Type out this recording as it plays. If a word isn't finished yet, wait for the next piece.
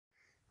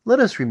Let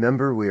us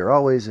remember we are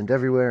always and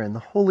everywhere in the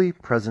holy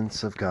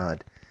presence of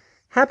God.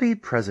 Happy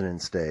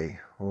President's Day,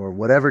 or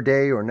whatever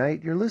day or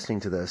night you're listening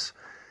to this.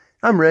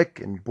 I'm Rick,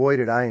 and boy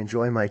did I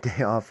enjoy my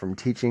day off from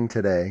teaching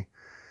today.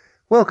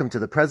 Welcome to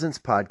the Presence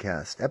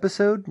Podcast,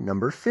 episode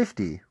number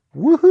 50.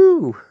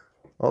 Woohoo!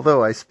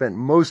 Although I spent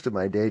most of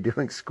my day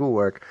doing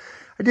schoolwork,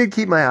 I did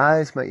keep my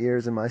eyes, my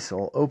ears, and my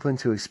soul open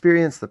to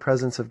experience the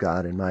presence of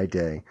God in my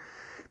day.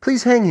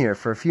 Please hang here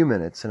for a few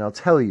minutes, and I'll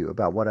tell you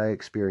about what I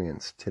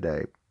experienced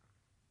today.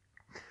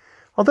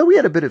 Although we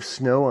had a bit of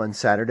snow on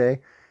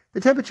Saturday,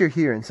 the temperature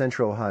here in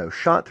central Ohio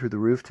shot through the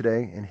roof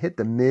today and hit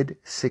the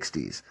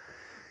mid-60s.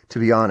 To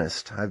be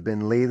honest, I've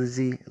been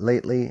lazy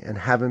lately and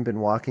haven't been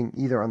walking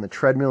either on the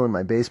treadmill in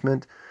my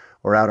basement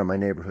or out on my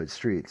neighborhood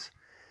streets.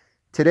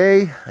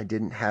 Today, I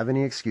didn't have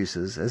any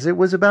excuses, as it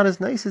was about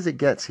as nice as it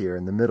gets here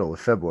in the middle of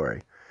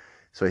February.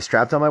 So I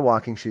strapped on my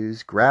walking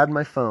shoes, grabbed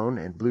my phone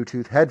and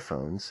Bluetooth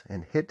headphones,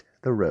 and hit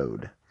the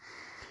road.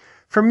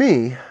 For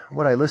me,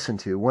 what I listen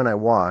to when I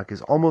walk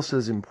is almost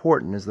as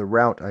important as the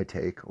route I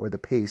take or the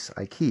pace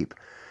I keep.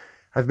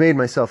 I've made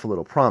myself a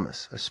little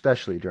promise,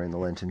 especially during the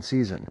Lenten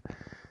season.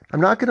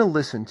 I'm not going to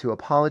listen to a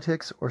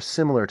politics or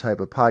similar type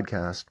of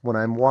podcast when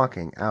I'm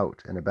walking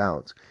out and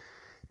about.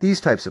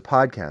 These types of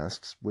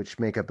podcasts, which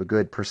make up a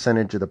good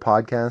percentage of the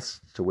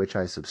podcasts to which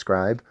I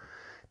subscribe,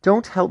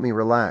 don't help me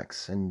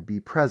relax and be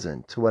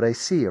present to what I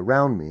see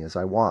around me as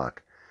I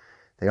walk.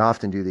 They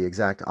often do the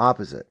exact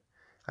opposite.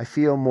 I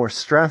feel more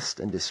stressed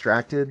and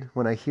distracted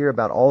when I hear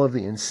about all of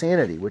the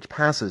insanity which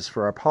passes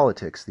for our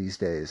politics these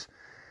days.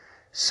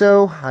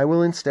 So I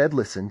will instead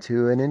listen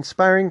to an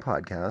inspiring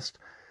podcast,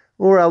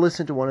 or I'll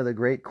listen to one of the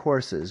great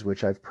courses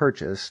which I've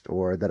purchased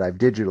or that I've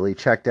digitally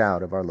checked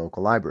out of our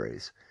local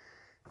libraries.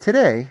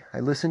 Today, I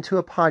listened to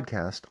a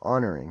podcast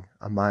honoring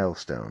a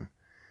milestone.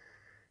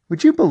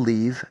 Would you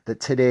believe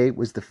that today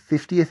was the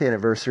 50th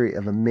anniversary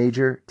of a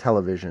major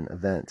television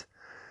event?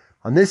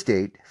 On this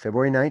date,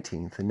 February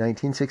 19th, in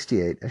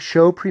 1968, a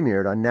show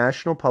premiered on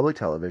National Public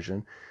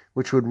Television,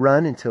 which would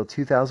run until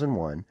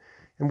 2001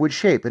 and would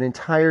shape an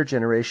entire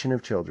generation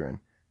of children,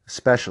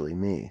 especially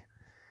me.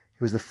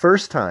 It was the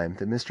first time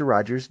that Mr.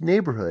 Rogers'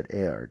 Neighborhood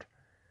aired.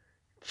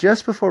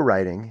 Just before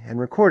writing and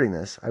recording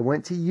this, I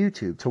went to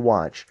YouTube to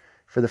watch,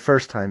 for the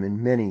first time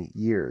in many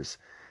years,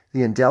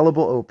 the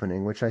indelible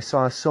opening which I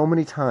saw so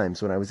many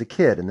times when I was a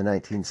kid in the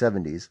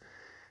 1970s.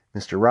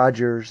 Mr.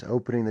 Rogers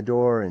opening the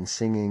door and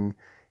singing,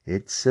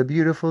 "It's a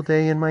beautiful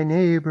day in my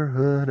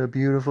neighborhood, a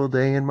beautiful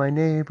day in my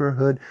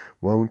neighborhood.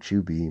 Won't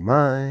you be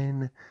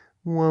mine?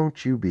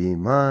 Won't you be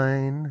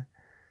mine?"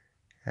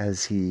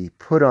 As he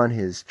put on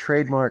his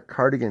trademark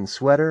cardigan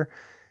sweater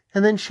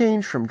and then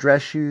changed from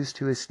dress shoes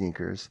to his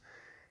sneakers.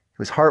 It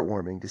was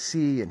heartwarming to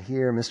see and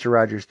hear Mr.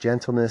 Rogers'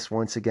 gentleness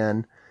once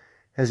again,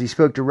 as he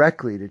spoke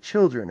directly to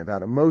children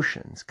about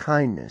emotions,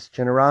 kindness,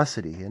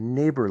 generosity, and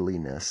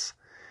neighborliness.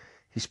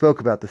 He spoke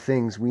about the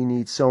things we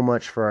need so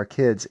much for our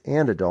kids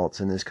and adults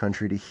in this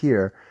country to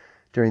hear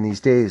during these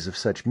days of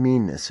such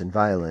meanness and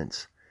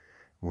violence.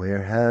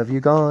 "Where have you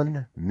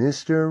gone,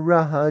 Mr.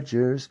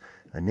 Rogers?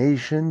 A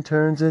nation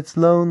turns its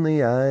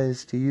lonely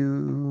eyes to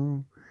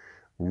you.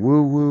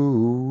 Woo,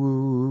 woo,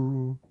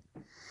 woo."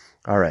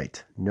 All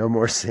right, no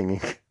more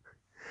singing.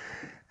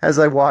 As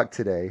I walked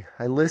today,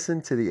 I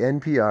listened to the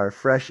NPR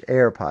Fresh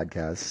Air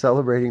podcast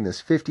celebrating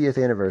this 50th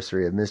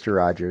anniversary of Mr.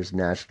 Rogers'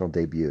 national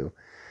debut.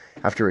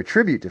 After a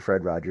tribute to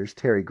Fred Rogers,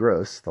 Terry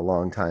Gross, the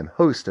longtime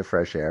host of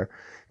Fresh Air,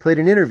 played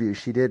an interview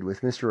she did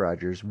with Mr.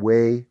 Rogers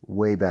way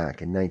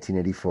back in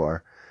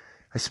 1984.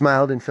 I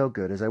smiled and felt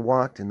good as I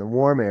walked in the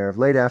warm air of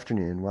late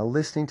afternoon while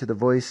listening to the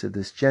voice of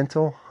this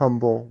gentle,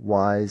 humble,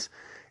 wise,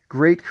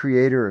 great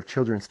creator of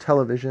children's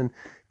television,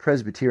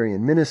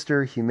 Presbyterian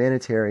minister,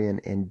 humanitarian,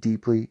 and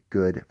deeply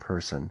good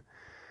person.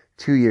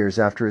 2 years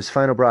after his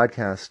final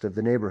broadcast of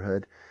The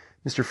Neighborhood,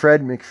 Mr.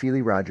 Fred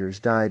McFeely Rogers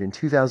died in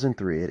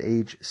 2003 at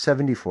age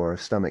 74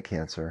 of stomach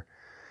cancer.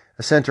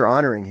 A center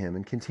honoring him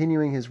and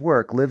continuing his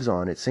work lives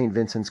on at St.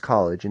 Vincent's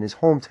College in his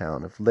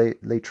hometown of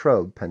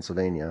Latrobe,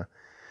 Pennsylvania.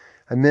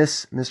 I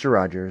miss Mr.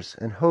 Rogers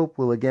and hope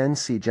we'll again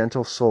see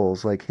gentle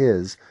souls like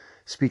his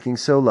speaking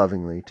so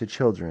lovingly to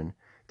children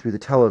through the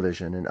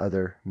television and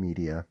other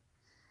media.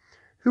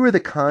 Who are the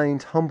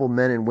kind, humble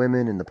men and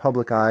women in the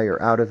public eye or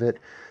out of it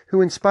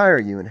who inspire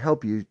you and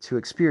help you to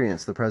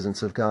experience the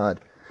presence of God?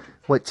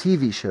 What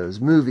TV shows,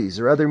 movies,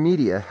 or other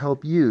media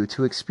help you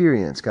to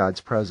experience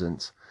God's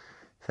presence?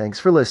 Thanks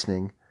for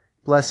listening.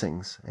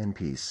 Blessings and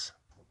peace.